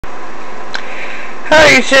Hello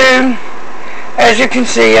YouTube. As you can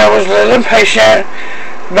see, I was a little impatient,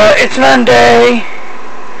 but it's Monday,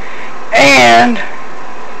 and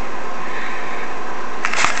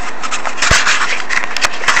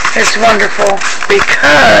it's wonderful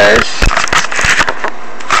because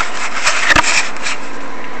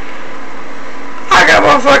I got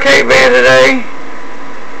my FCKH8 band today.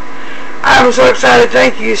 I'm so excited.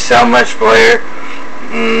 Thank you so much, Blair.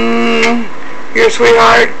 You're a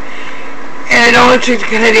sweetheart. And it only took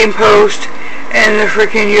the Canadian Post and the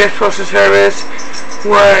freaking U.S. Postal Service,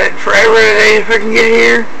 what, forever today to freaking get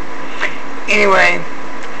here? Anyway,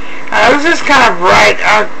 I was just kind of bright.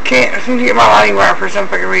 I seem to get my lighting right for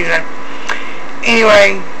some fucking reason.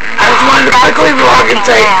 Anyway, I just wanted to quickly vlog and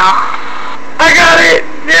say, I got it!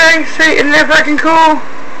 Yeah, see, isn't that fucking cool?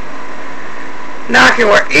 Now I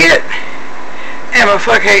can wear it, and my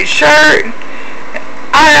FCKH shirt.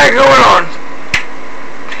 I got it going on.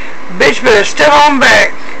 Bitch better step on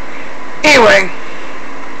back. Anyway,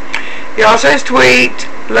 y'all say sweet.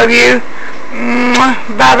 Love you.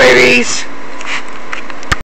 Bye, babies.